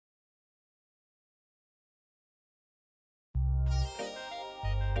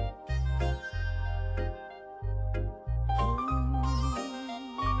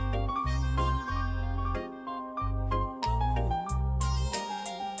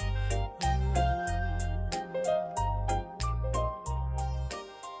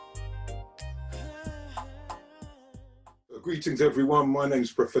Greetings everyone, my name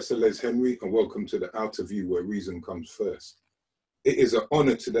is Professor Les Henry and welcome to the Outerview where reason comes first. It is an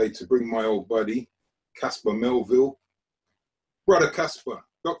honour today to bring my old buddy, Caspar Melville. Brother Caspar,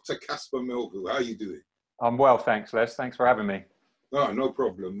 Dr. Caspar Melville, how are you doing? I'm well, thanks Les, thanks for having me. Oh, no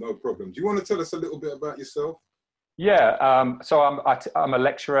problem, no problem. Do you want to tell us a little bit about yourself? Yeah, so I'm a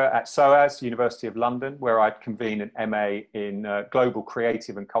lecturer at SOAS, University of London, where I convene an MA in global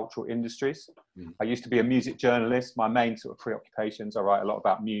creative and cultural industries. I used to be a music journalist. My main sort of preoccupations, I write a lot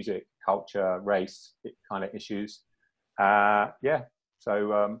about music, culture, race, kind of issues. Currently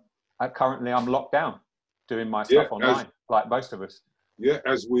I'm locked down, doing my stuff online, like most of us. Yeah,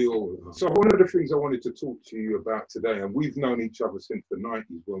 as we all are. So one of the things I wanted to talk to you about today, and we've known each other since the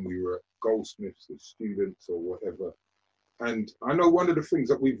 90s when we were at Goldsmiths as students or whatever. And I know one of the things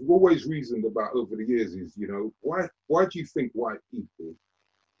that we've always reasoned about over the years is, you know, why do you think white people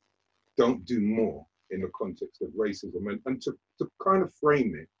don't do more in the context of racism? And to kind of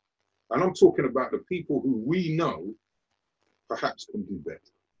frame it, and I'm talking about the people who we know perhaps can do better.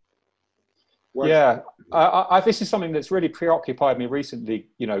 This is something that's really preoccupied me recently,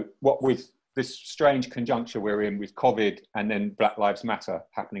 you know, what with this strange conjuncture we're in with COVID and then Black Lives Matter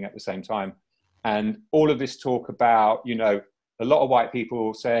happening at the same time. And all of this talk about, you know, a lot of white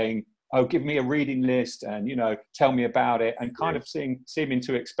people saying, oh, give me a reading list and, you know, tell me about it, and kind of seeming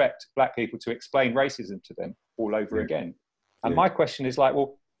to expect Black people to explain racism to them all over again. And my question is like,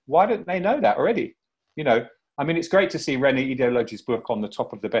 well, why don't they know that already? You know, I mean, it's great to see René Ideology's book on the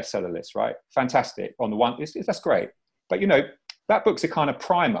top of the bestseller list, right? Fantastic. On the one, that's great. But, you know, that book's a kind of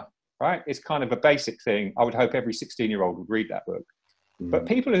primer, right? It's kind of a basic thing. I would hope every 16-year-old would read that book. But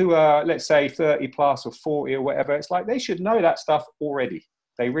people who are, let's say, 30 plus or 40 or whatever, it's like they should know that stuff already.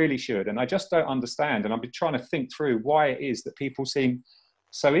 They really should. And I just don't understand. And I've been trying to think through why it is that people seem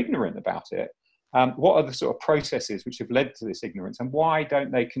so ignorant about it. What are the sort of processes which have led to this ignorance? And why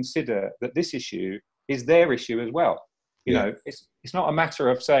don't they consider that this issue is their issue as well? You know, it's not a matter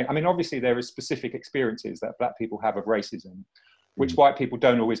of saying, I mean, obviously there are specific experiences that Black people have of racism, which white people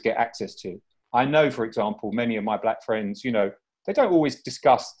don't always get access to. I know, for example, many of my Black friends, you know, they don't always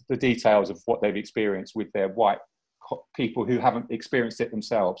discuss the details of what they've experienced with their white people who haven't experienced it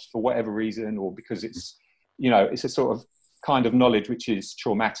themselves for whatever reason, or because it's, you know, it's a sort of kind of knowledge which is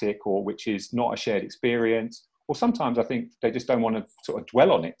traumatic or which is not a shared experience. Or sometimes I think they just don't want to sort of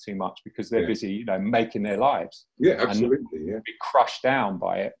dwell on it too much because they're busy, you know, making their lives. Yeah, absolutely. And be crushed down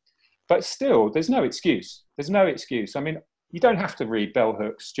by it. But still, there's no excuse. There's no excuse. I mean, you don't have to read Bell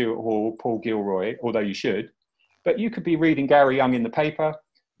Hooks, Stuart Hall, Paul Gilroy, although you should. But you could be reading Gary Young in the paper.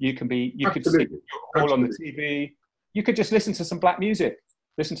 You could see Hall on the TV. You could just listen to some Black music.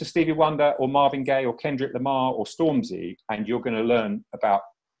 Listen to Stevie Wonder or Marvin Gaye or Kendrick Lamar or Stormzy, and you're going to learn about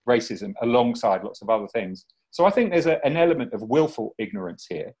racism alongside lots of other things. So I think there's an element of willful ignorance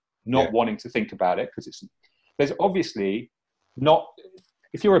here, not wanting to think about it, because there's obviously not,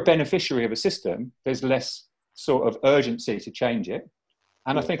 if you're a beneficiary of a system, there's less sort of urgency to change it.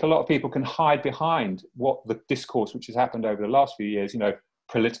 And I think a lot of people can hide behind what the discourse which has happened over the last few years, you know,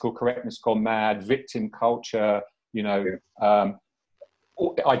 political correctness gone mad, victim culture, you know,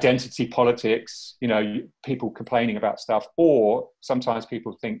 identity politics, you know, people complaining about stuff, or sometimes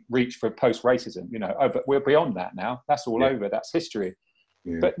people reach for post-racism, you know, oh, but we're beyond that now. That's all over. That's history.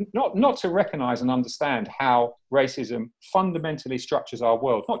 But not to recognize and understand how racism fundamentally structures our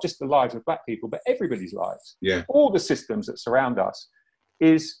world, not just the lives of Black people, but everybody's lives. All the systems that surround us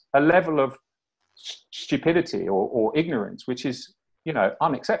is a level of stupidity or ignorance, which is, you know,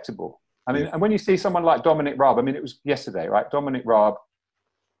 unacceptable. I mean, and when you see someone like Dominic Raab, I mean, it was yesterday, right? Dominic Raab,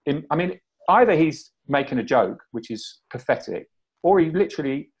 I mean, either he's making a joke, which is pathetic, or he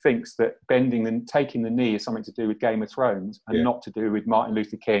literally thinks that bending and taking the knee is something to do with Game of Thrones and not to do with Martin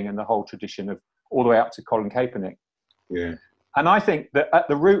Luther King and the whole tradition of all the way up to Colin Kaepernick. And I think that at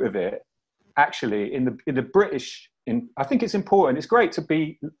the root of it, actually, in the British, I think it's important. It's great to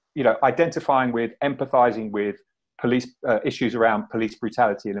be, you know, identifying with, empathizing with police issues around police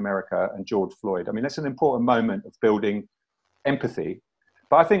brutality in America and George Floyd. I mean, that's an important moment of building empathy.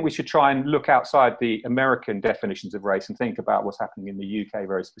 But I think we should try and look outside the American definitions of race and think about what's happening in the UK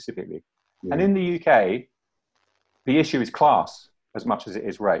very specifically. And in the UK, the issue is class as much as it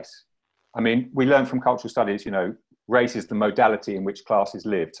is race. I mean, we learn from cultural studies, you know, race is the modality in which class is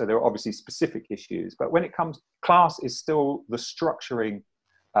lived. So there are obviously specific issues. But when it comes, class is still the structuring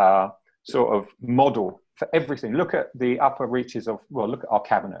sort of model for everything. Look at the upper reaches of, well, look at our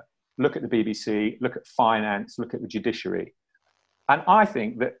cabinet, look at the BBC, look at finance, look at the judiciary. And I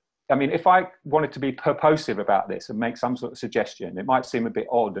think that, I mean, if I wanted to be purposive about this and make some sort of suggestion, it might seem a bit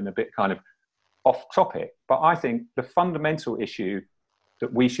odd and a bit kind of off topic, but I think the fundamental issue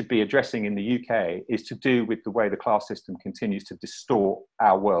that we should be addressing in the UK is to do with the way the class system continues to distort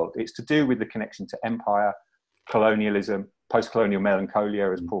our world. It's to do with the connection to empire, colonialism, post-colonial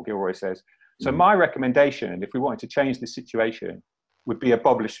melancholia, as Paul Gilroy says. So my recommendation, if we wanted to change this situation, would be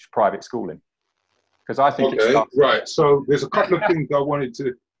abolish private schooling. Because I think okay, right. So there's a couple of things I wanted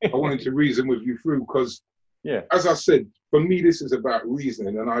to reason with you through, because as I said, for me, this is about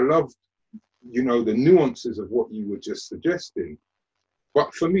reasoning, and I love, you know, the nuances of what you were just suggesting.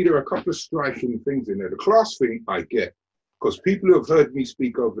 But for me, there are a couple of striking things in there. The class thing I get, because people who have heard me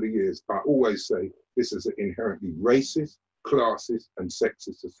speak over the years, I always say this is an inherently racist, classist, and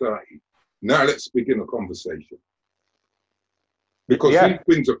sexist society. Now let's begin a conversation. Because these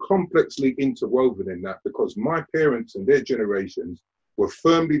things are complexly interwoven in that, because my parents and their generations were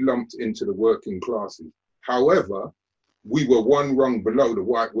firmly lumped into the working classes. However, we were one rung below the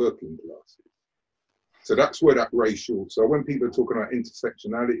white working classes. So that's where that racial, so when people are talking about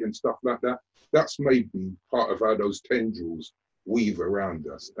intersectionality and stuff like that, that's maybe part of how those tendrils weave around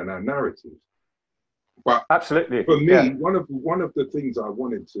us and our narratives. But absolutely, for me, one of the things I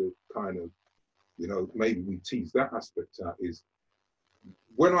wanted to kind of, you know, maybe we tease that aspect out is,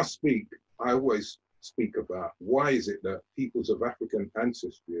 when I speak, I always speak about why is it that peoples of African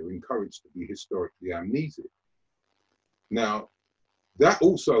ancestry are encouraged to be historically amnesic. Now, that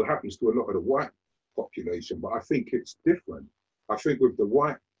also happens to a lot of the white population, but I think it's different. I think with the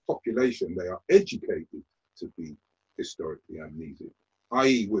white population, they are educated to be historically amnesic,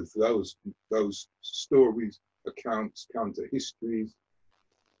 i.e. with those stories, accounts, counter histories,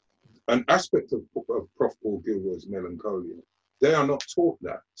 an aspect of Prof. Paul Gilroy's melancholia. They are not taught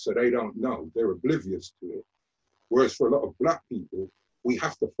that, so they don't know. They're oblivious to it. Whereas for a lot of Black people, we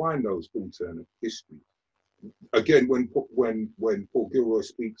have to find those alternate histories. Again, when Paul Gilroy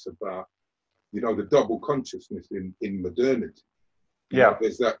speaks about, you know, the double consciousness in modernity, you know,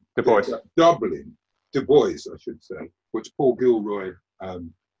 there's that doubling, Du Bois, I should say, which Paul Gilroy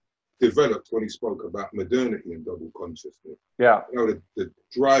developed when he spoke about modernity and double consciousness. Yeah, you know, the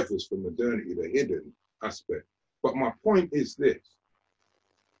drivers for modernity, the hidden aspect. But my point is this.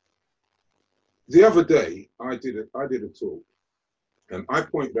 The other day, I did a talk, and I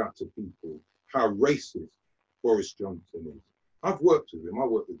pointed out to people how racist Boris Johnson is. I've worked with him. I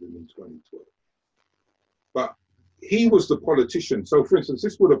worked with him in 2012. But he was the politician. So, for instance,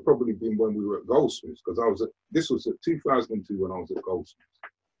 this would have probably been when we were at Goldsmiths, because this was at 2002 when I was at Goldsmiths,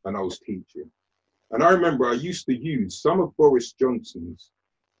 and I was teaching. And I remember I used to use some of Boris Johnson's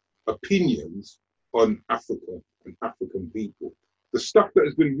opinions on Africa and African people. The stuff that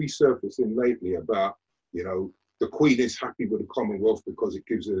has been resurfacing lately about, you know, the Queen is happy with the Commonwealth because it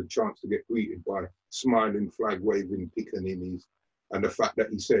gives her a chance to get greeted by smiling, flag-waving pickaninnies, and the fact that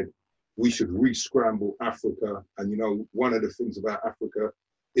he said we should re-scramble Africa. And, you know, one of the things about Africa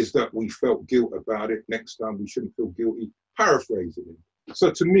is that we felt guilt about it. Next time we shouldn't feel guilty. Paraphrasing him. So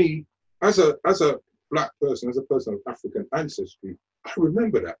to me, as a Black person, as a person of African ancestry, I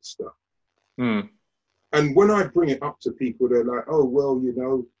remember that stuff. And when I bring it up to people, they're like, oh, well, you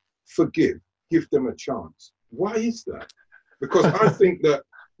know, forgive, give them a chance. Why is that? Because I think that,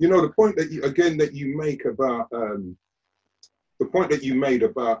 you know, the point that you make about, the point that you made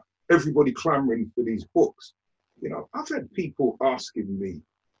about everybody clamoring for these books, you know, I've had people asking me,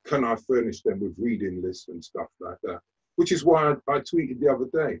 can I furnish them with reading lists and stuff like that? Which is why I tweeted the other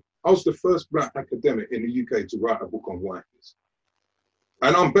day. I was the first Black academic in the UK to write a book on whiteness.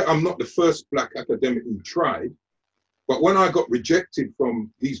 And I'm not the first Black academic who tried, but when I got rejected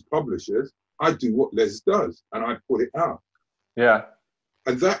from these publishers, I do what Les does, and I put it out. Yeah.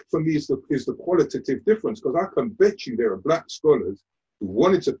 And that for me is the qualitative difference, because I can bet you there are Black scholars who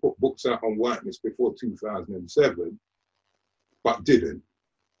wanted to put books out on whiteness before 2007, but didn't.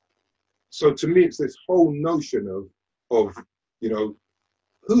 So to me, it's this whole notion of you know,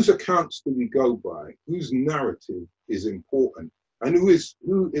 whose accounts do we go by? Whose narrative is important? And who is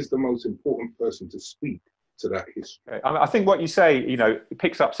the most important person to speak to that history? I think what you say, you know, it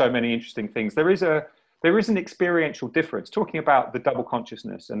picks up so many interesting things. There is an experiential difference. Talking about the double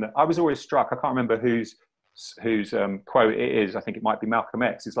consciousness, and I was always struck. I can't remember whose quote it is. I think it might be Malcolm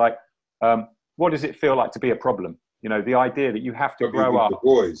X. It's like, what does it feel like to be a problem? You know, the idea that you have to grow up.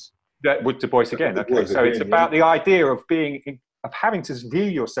 With Du Bois again. Okay, so it's about the idea of having to view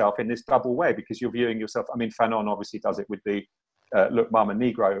yourself in this double way, because you're viewing yourself. I mean, Fanon obviously does it with the Look, Mum, a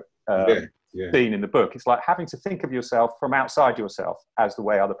Negro scene in the book. It's like having to think of yourself from outside yourself as the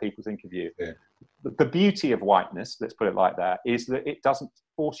way other people think of you. Yeah. The beauty of whiteness, let's put it like that, is that it doesn't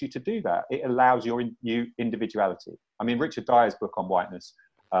force you to do that. It allows your individuality. I mean, Richard Dyer's book on whiteness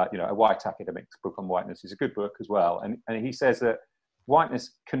you know, a white academic's book on whiteness is a good book as well. And he says that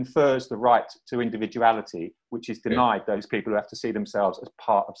whiteness confers the right to individuality, which is denied those people who have to see themselves as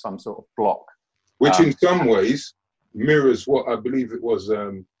part of some sort of block. Which in some ways mirrors what I believe it was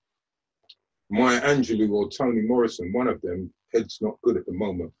Maya Angelou or Toni Morrison, one of them, head's not good at the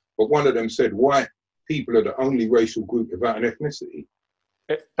moment, but one of them said white people are the only racial group without an ethnicity.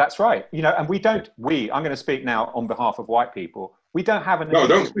 That's right. You know, and I'm going to speak now on behalf of white people. We don't have an... No,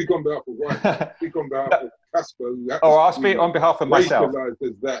 don't speak on behalf of white. Speak on behalf of Caspar. I'll speak on behalf of myself.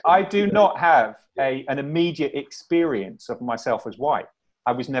 That. I do not have an immediate experience of myself as white.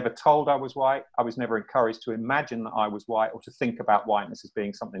 I was never told I was white. I was never encouraged to imagine that I was white or to think about whiteness as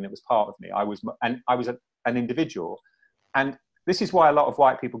being something that was part of me. I was an individual. And this is why a lot of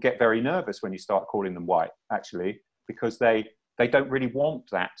white people get very nervous when you start calling them white, actually, because they don't really want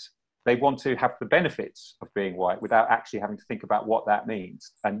that. They want to have the benefits of being white without actually having to think about what that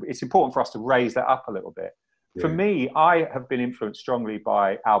means. And it's important for us to raise that up a little bit. Yeah. For me, I have been influenced strongly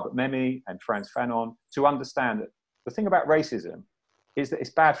by Albert Memmi and Frantz Fanon to understand that the thing about racism is that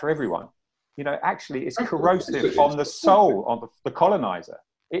it's bad for everyone. You know, actually, it's corrosive on the soul, on the colonizer.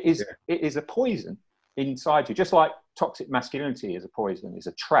 It is a poison inside you, just like toxic masculinity is a poison, is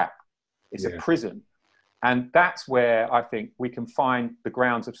a trap, it's a prison. And that's where I think we can find the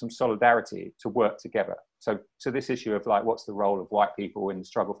grounds of some solidarity to work together. So this issue of like, what's the role of white people in the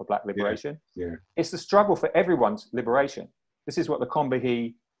struggle for Black liberation? It's the struggle for everyone's liberation. This is what the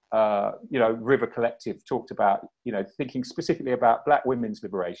Combahee, you know, River Collective talked about, you know, thinking specifically about Black women's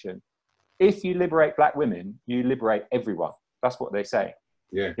liberation. If you liberate Black women, you liberate everyone. That's what they say.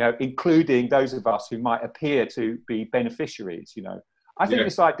 You know, including those of us who might appear to be beneficiaries, you know. I think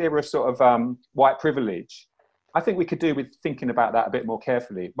this idea of sort of white privilege, I think we could do with thinking about that a bit more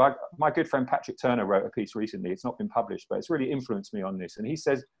carefully. My good friend Patrick Turner wrote a piece recently. It's not been published, but it's really influenced me on this. And he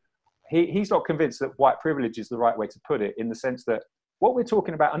says he's not convinced that white privilege is the right way to put it, in the sense that what we're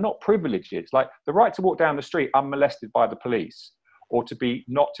talking about are not privileges, like the right to walk down the street unmolested by the police, or to be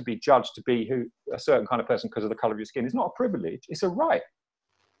not to be judged to be a certain kind of person because of the color of your skin. It's not a privilege. It's a right.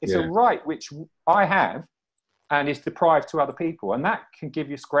 It's a right which I have and is deprived to other people. And that can give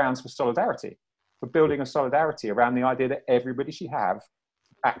you grounds for solidarity, for building a solidarity around the idea that everybody should have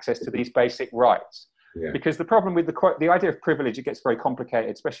access to these basic rights. Because the problem with the idea of privilege, it gets very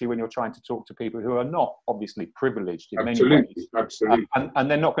complicated, especially when you're trying to talk to people who are not obviously privileged in many ways. Absolutely. And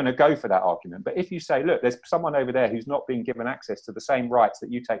they're not going to go for that argument. But if you say, look, there's someone over there who's not being given access to the same rights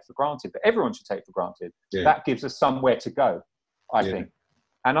that you take for granted, that everyone should take for granted, that gives us somewhere to go, I think.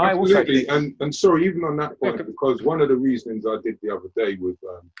 And I also think, and sorry, even on that point, because one of the reasons I did the other day with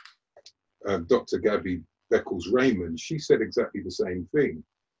Dr. Gabby Beckles-Raymond, she said exactly the same thing,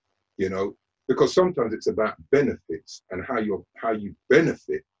 you know, because sometimes it's about benefits and how you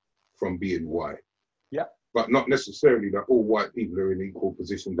benefit from being white. But not necessarily that all white people are in equal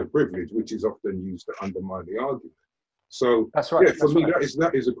positions of privilege, which is often used to undermine the argument. So that's right. For me,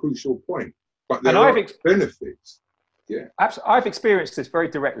 that is a crucial point. But there are benefits. I've experienced this very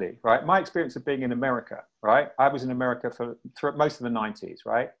directly, right? My experience of being in America, right? I was in America for most of the 90s,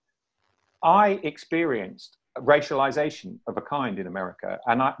 right? I experienced racialization of a kind in America.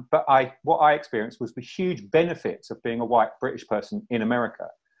 What I experienced was the huge benefits of being a white British person in America.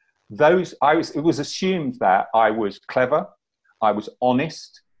 It was assumed that I was clever, I was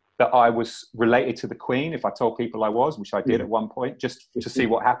honest, that I was related to the Queen, if I told people I was, which I did at one point, just to see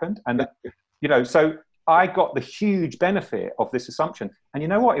what happened. And, you know, so I got the huge benefit of this assumption. And you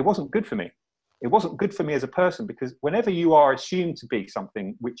know what? It wasn't good for me. It wasn't good for me as a person, because whenever you are assumed to be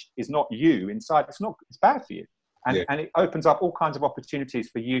something which is not you inside, it's bad for you. And it opens up all kinds of opportunities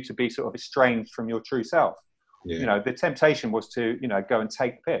for you to be sort of estranged from your true self. You know, the temptation was to, you know, go and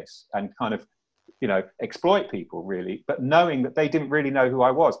take piss and kind of, you know, exploit people really, but knowing that they didn't really know who I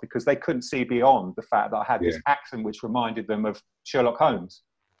was, because they couldn't see beyond the fact that I had this accent which reminded them of Sherlock Holmes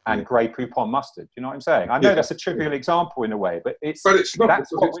and grey poupon mustard. You know what I'm saying? I know that's a trivial example in a way, but it's not,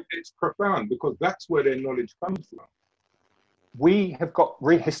 it's profound, because that's where their knowledge comes from. We have got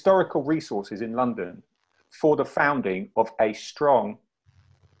historical resources in London for the founding of a strong,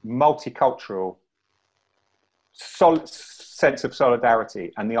 multicultural, sense of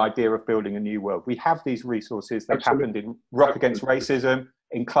solidarity and the idea of building a new world. We have these resources that happened in Rock Against Racism,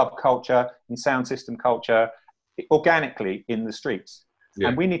 in club culture, in sound system culture, organically in the streets.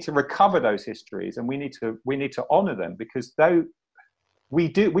 And we need to recover those histories, and we need to honor them, because though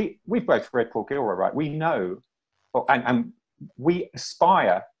we've both read Paul Gilroy, right? We know, and we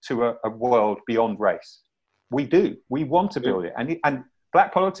aspire to a world beyond race. We do. We want to build it, and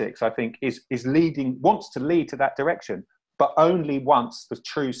Black politics, I think, wants to lead to that direction. but only once the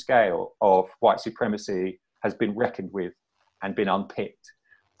true scale of white supremacy has been reckoned with and been unpicked.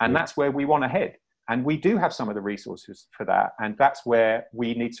 And that's where we want to head. And we do have some of the resources for that. And that's where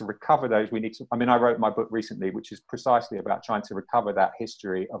we need to recover those. I mean, I wrote my book recently, which is precisely about trying to recover that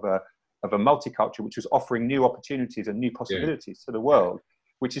history of a multiculture, which was offering new opportunities and new possibilities to the world,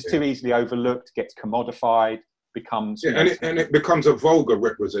 which is too easily overlooked, gets commodified, becomes... and it becomes a vulgar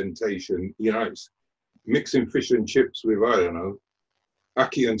representation, you know, it's mixing fish and chips with, I don't know,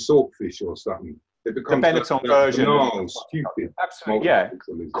 ackee and saltfish or something. It becomes the Benetton version. Banal, stupid. Absolutely, yeah.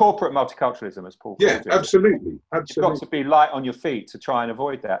 Corporate multiculturalism, as Paul calls it. Absolutely. You've got to be light on your feet to try and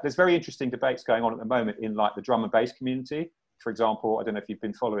avoid that. There's very interesting debates going on at the moment in like the drum and bass community, for example. I don't know if you've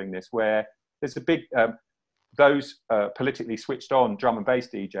been following this, where there's a big, those politically switched on drum and bass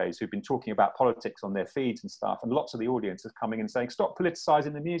DJs who've been talking about politics on their feeds and stuff. And lots of the audience is coming and saying, stop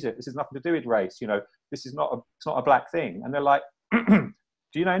politicizing the music. This has nothing to do with race. You know, this is not a black thing. And they're like,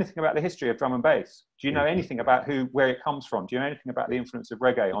 do you know anything about the history of drum and bass? Do you know anything about where it comes from? Do you know anything about the influence of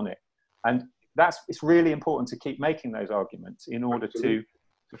reggae on it? And it's really important to keep making those arguments in order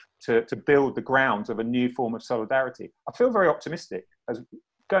to build the grounds of a new form of solidarity. I feel very optimistic. As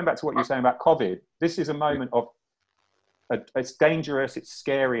going back to what you were saying about COVID, this is a moment of, it's dangerous, it's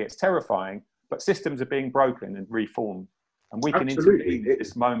scary, it's terrifying, but systems are being broken and reformed. And we can intervene in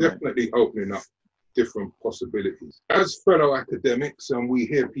this moment. Definitely opening up different possibilities. As fellow academics, and we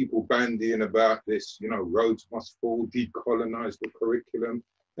hear people bandying about this, you know, roads must fall, decolonize the curriculum.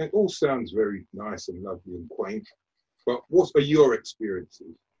 It all sounds very nice and lovely and quaint, but what are your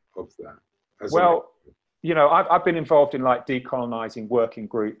experiences of that? Well, you know, I've been involved in like decolonizing working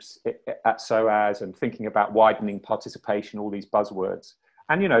groups at SOAS and thinking about widening participation, all these buzzwords.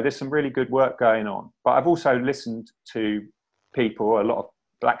 And, you know, there's some really good work going on, but I've also listened to people, a lot of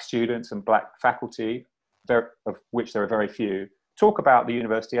black students and black faculty, of which there are very few, talk about the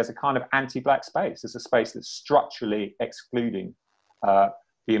university as a kind of anti-black space, as a space that's structurally excluding the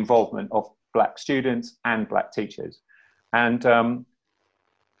involvement of black students and black teachers. And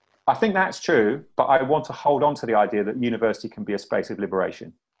I think that's true, but I want to hold on to the idea that university can be a space of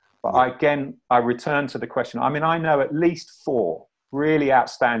liberation. But I return to the question. I mean, I know at least 4 really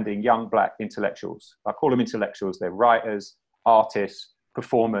outstanding young black intellectuals. I call them intellectuals. They're writers, artists,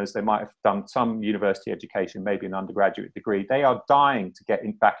 performers. They might have done some university education, maybe an undergraduate degree. They are dying to get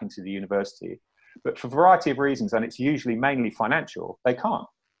back into the university, but for a variety of reasons, and it's usually mainly financial, they can't.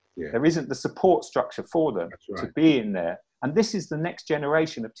 There isn't the support structure for them to be in there. And this is the next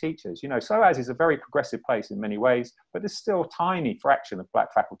generation of teachers. You know, SOAS is a very progressive place in many ways, but there's still a tiny fraction of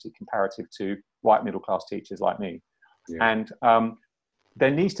black faculty comparative to white middle-class teachers like me. And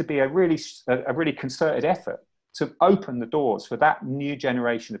there needs to be a really concerted effort to open the doors for that new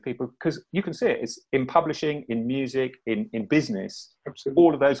generation of people, because you can see it. It's in publishing, in music, in business. Absolutely.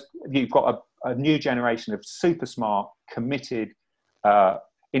 All of those, you've got a new generation of super smart, committed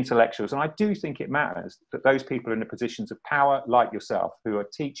intellectuals. And I do think it matters that those people in the positions of power, like yourself, who are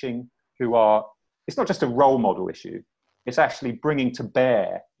teaching, it's not just a role model issue. It's actually bringing to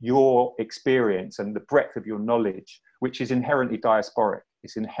bear your experience and the breadth of your knowledge, which is inherently diasporic.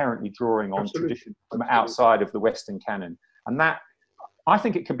 It's inherently drawing on tradition from outside of the Western canon. And that, I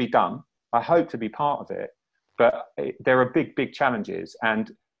think it can be done. I hope to be part of it. But there are big, big challenges.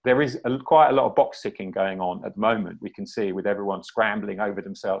 And there is quite a lot of box ticking going on at the moment. We can see with everyone scrambling over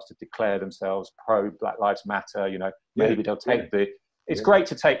themselves to declare themselves pro Black Lives Matter. You know, maybe they'll take it's great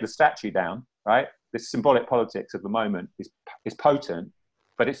to take the statue down, right? This symbolic politics at the moment is potent,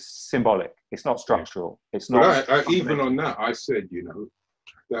 but it's symbolic. It's not structural. It's not. Even on that, I said, you know,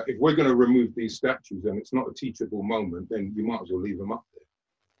 that if we're going to remove these statues and it's not a teachable moment, then you might as well leave them up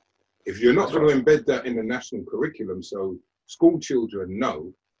there. If you're not going to embed that in the national curriculum, so school children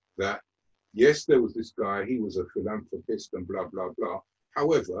know that, yes, there was this guy, he was a philanthropist and blah, blah, blah.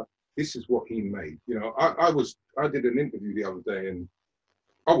 However, this is what he made. You know, I did an interview the other day and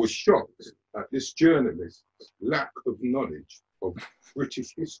I was shocked at this journalist's lack of knowledge of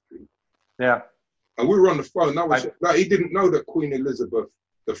British history. Yeah. And we were on the phone. He didn't know that Queen Elizabeth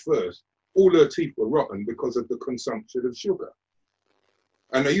I, all her teeth were rotten because of the consumption of sugar.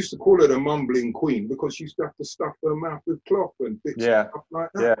 And they used to call her the mumbling queen because she used to have to stuff her mouth with cloth and bits and stuff like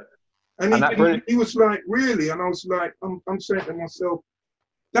that. And he was like, really? And I was like, I'm saying to myself,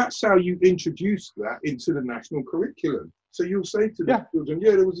 that's how you introduce that into the national curriculum. So you'll say to the children,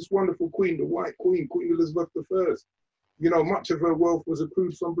 there was this wonderful queen, the white queen, Queen Elizabeth I. You know, much of her wealth was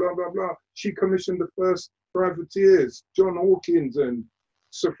accrued from blah, blah, blah. She commissioned the first privateers, John Hawkins and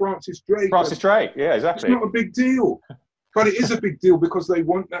Sir Francis Drake. Francis Drake, yeah, exactly. It's not a big deal. But it is a big deal because they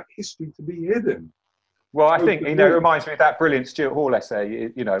want that history to be hidden. Well, I So think, you know, it reminds me of that brilliant Stuart Hall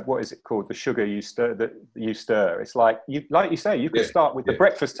essay, you know, what is it called? The sugar you stir, that you stir. It's like you say, you could start with the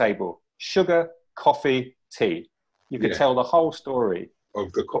breakfast table, sugar, coffee, tea. You could tell the whole story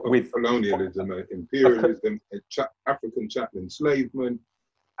of colonialism, imperialism, African chattel enslavement.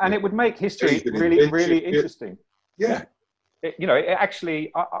 And it would make history really interesting. Yeah. You know, it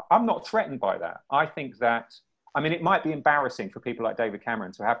actually, I'm not threatened by that. I think that, I mean, it might be embarrassing for people like David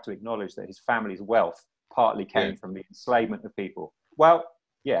Cameron to have to acknowledge that his family's wealth partly came from the enslavement of people. Well,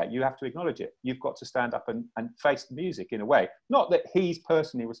 yeah, you have to acknowledge it. You've got to stand up and face the music in a way. Not that he's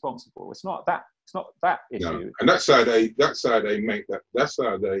personally responsible. It's not that issue. No. And that's how they make that. That's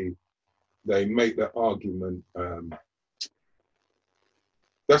how they make that argument.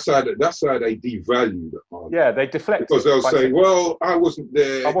 That's how they devalue the argument. Yeah, they deflect because they'll say, "Well, I wasn't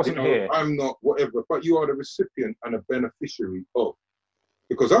there. I wasn't here. I'm not whatever." But you are the recipient and a beneficiary of.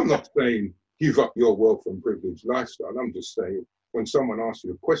 Because I'm not saying give up your wealth and privilege lifestyle. I'm just saying when someone asks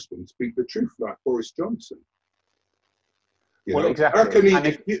you a question, speak the truth, like Boris Johnson. You know? Exactly. How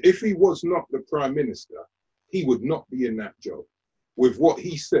can if he was not the prime minister, he would not be in that job. With what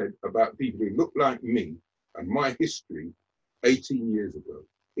he said about people who look like me and my history 18 years ago,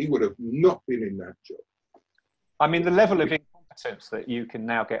 he would have not been in that job. I mean, the level of incompetence that you can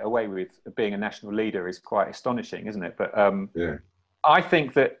now get away with being a national leader is quite astonishing, isn't it? But I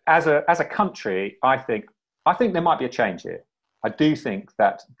think that as a country, I think there might be a change here. I do think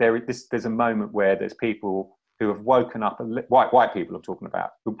that there's a moment where there's people who have woken up, white people I'm talking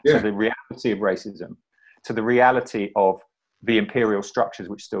about, to the reality of racism, to the reality of the imperial structures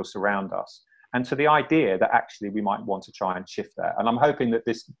which still surround us, and to the idea that actually we might want to try and shift that. And I'm hoping that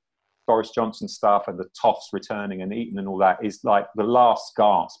this Boris Johnson stuff and the Toffs returning and Eton and all that is like the last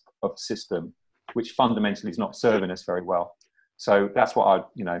gasp of the system, which fundamentally is not serving us very well. So that's what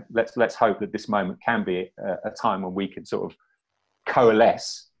let's hope that this moment can be a time when we can sort of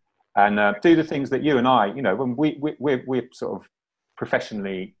coalesce and do the things that you and I, you know, when we're sort of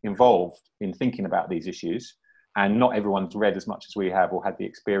professionally involved in thinking about these issues, and not everyone's read as much as we have or had the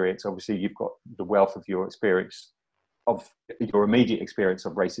experience. Obviously, you've got the wealth of your experience, of your immediate experience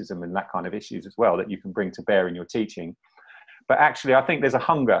of racism and that kind of issues as well, that you can bring to bear in your teaching. But actually, I think there's a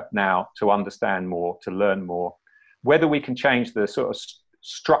hunger now to understand more, to learn more. Whether we can change the sort of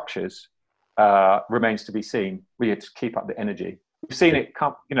structures remains to be seen. We have to keep up the energy. We've seen it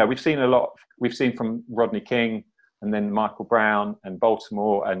come, you know, we've seen a lot. We've seen from Rodney King and then Michael Brown and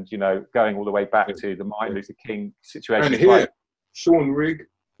Baltimore, and, you know, going all the way back to the Martin Luther King situation. And here, Sean Rigg,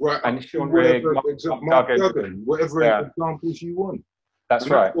 right? And Sean Rigg, Mark Duggan, whatever examples you want. That's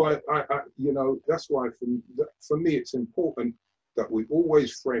right. That's why that's why for me it's important that we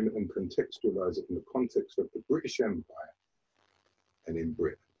always frame it and contextualize it in the context of the British Empire and in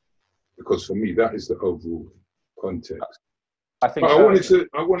Britain, because for me that is the overall context. I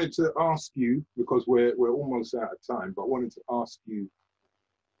wanted to ask you, because we're almost out of time, but I wanted to ask you,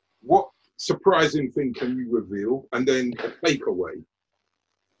 what surprising thing can you reveal, and then a takeaway?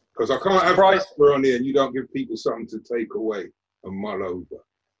 Because I can't have Caspar on here and you don't give people something to take away and mull over.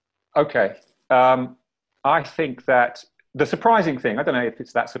 Okay. I think that the surprising thing, I don't know if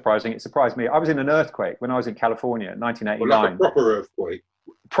it's that surprising, it surprised me. I was in an earthquake when I was in California in 1989. Well, like a proper earthquake?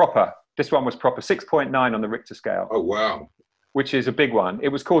 Proper. This one was proper. 6.9 on the Richter scale. Oh, wow. Which is a big one. It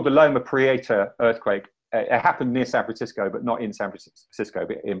was called the Loma Prieta earthquake. It happened near San Francisco, but not in San Francisco,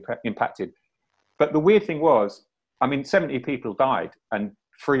 but it impacted. But the weird thing was, I mean, 70 people died and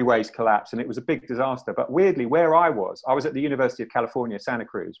freeways collapsed, and it was a big disaster. But weirdly, where I was at the University of California, Santa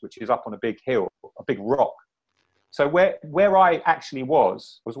Cruz, which is up on a big hill, a big rock. So where I actually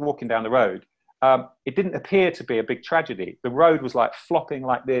was walking down the road. It didn't appear to be a big tragedy. The road was like flopping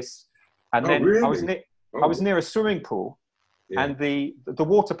like this. And then really? I was near a swimming pool. Yeah. And the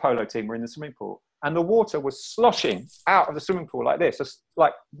water polo team were in the swimming pool, and the water was sloshing out of the swimming pool like this, just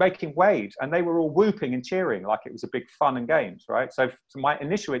like making waves, and they were all whooping and cheering like it was a big fun and games, right? So my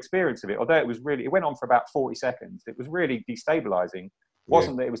initial experience of it, although it went on for about 40 seconds, it was really destabilizing. It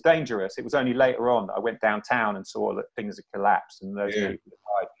wasn't that it was dangerous. It was only later on that I went downtown and saw that things had collapsed and those people had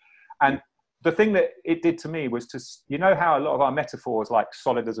died. And the thing that it did to me was you know how a lot of our metaphors, like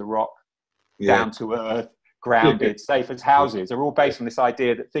solid as a rock, down to earth, grounded, safe as houses, are all based on this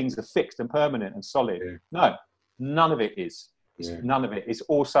idea that things are fixed and permanent and solid. No, none of it is. None of it is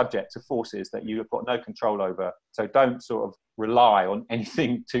all subject to forces that you have got no control over. So don't sort of rely on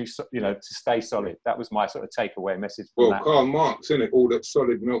anything to stay solid. That was my sort of takeaway message. Well, Karl Marx, isn't it? All that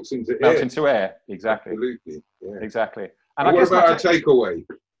solid melts into air. Melts into air, exactly. Absolutely. Yeah. Exactly. And what about a takeaway?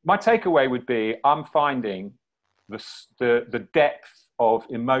 My takeaway would be I'm finding the depth of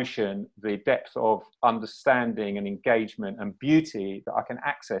emotion, the depth of understanding and engagement and beauty that I can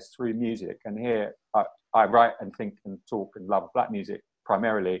access through music. And here I write and think and talk and love black music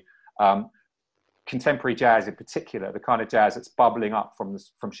primarily. Contemporary jazz in particular, the kind of jazz that's bubbling up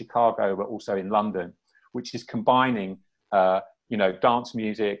from Chicago, but also in London, which is combining, you know, dance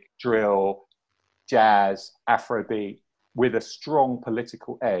music, drill, jazz, Afrobeat with a strong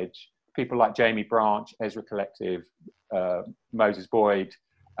political edge. People like Jamie Branch, Ezra Collective, Moses Boyd,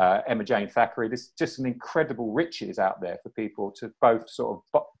 Emma Jane Thackeray. There's just an incredible riches out there for people to both sort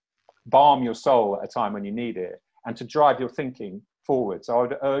of balm your soul at a time when you need it and to drive your thinking forward. So I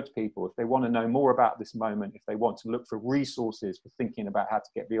would urge people, if they want to know more about this moment, if they want to look for resources for thinking about how to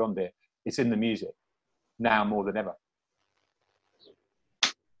get beyond it, it's in the music now more than ever.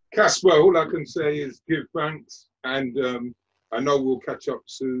 Caspar, all I can say is give thanks, and I know we'll catch up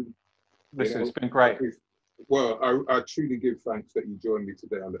soon. Listen, it's been great. Well, I truly give thanks that you joined me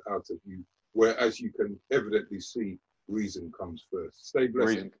today on the Outerview, where, as you can evidently see, reason comes first. Stay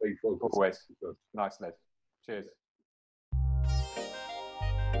blessed and stay focused. Always. Nice, Ned. Cheers.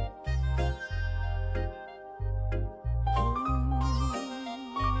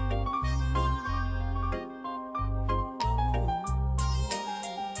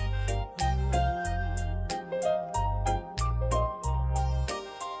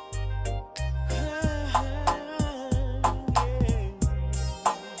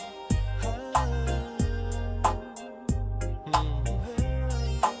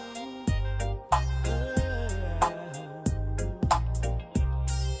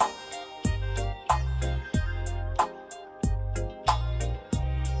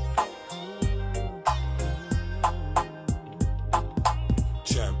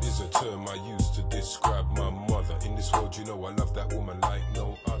 Term I used to describe my mother. In this world, you know, I love that woman like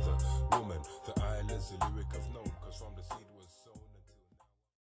no other.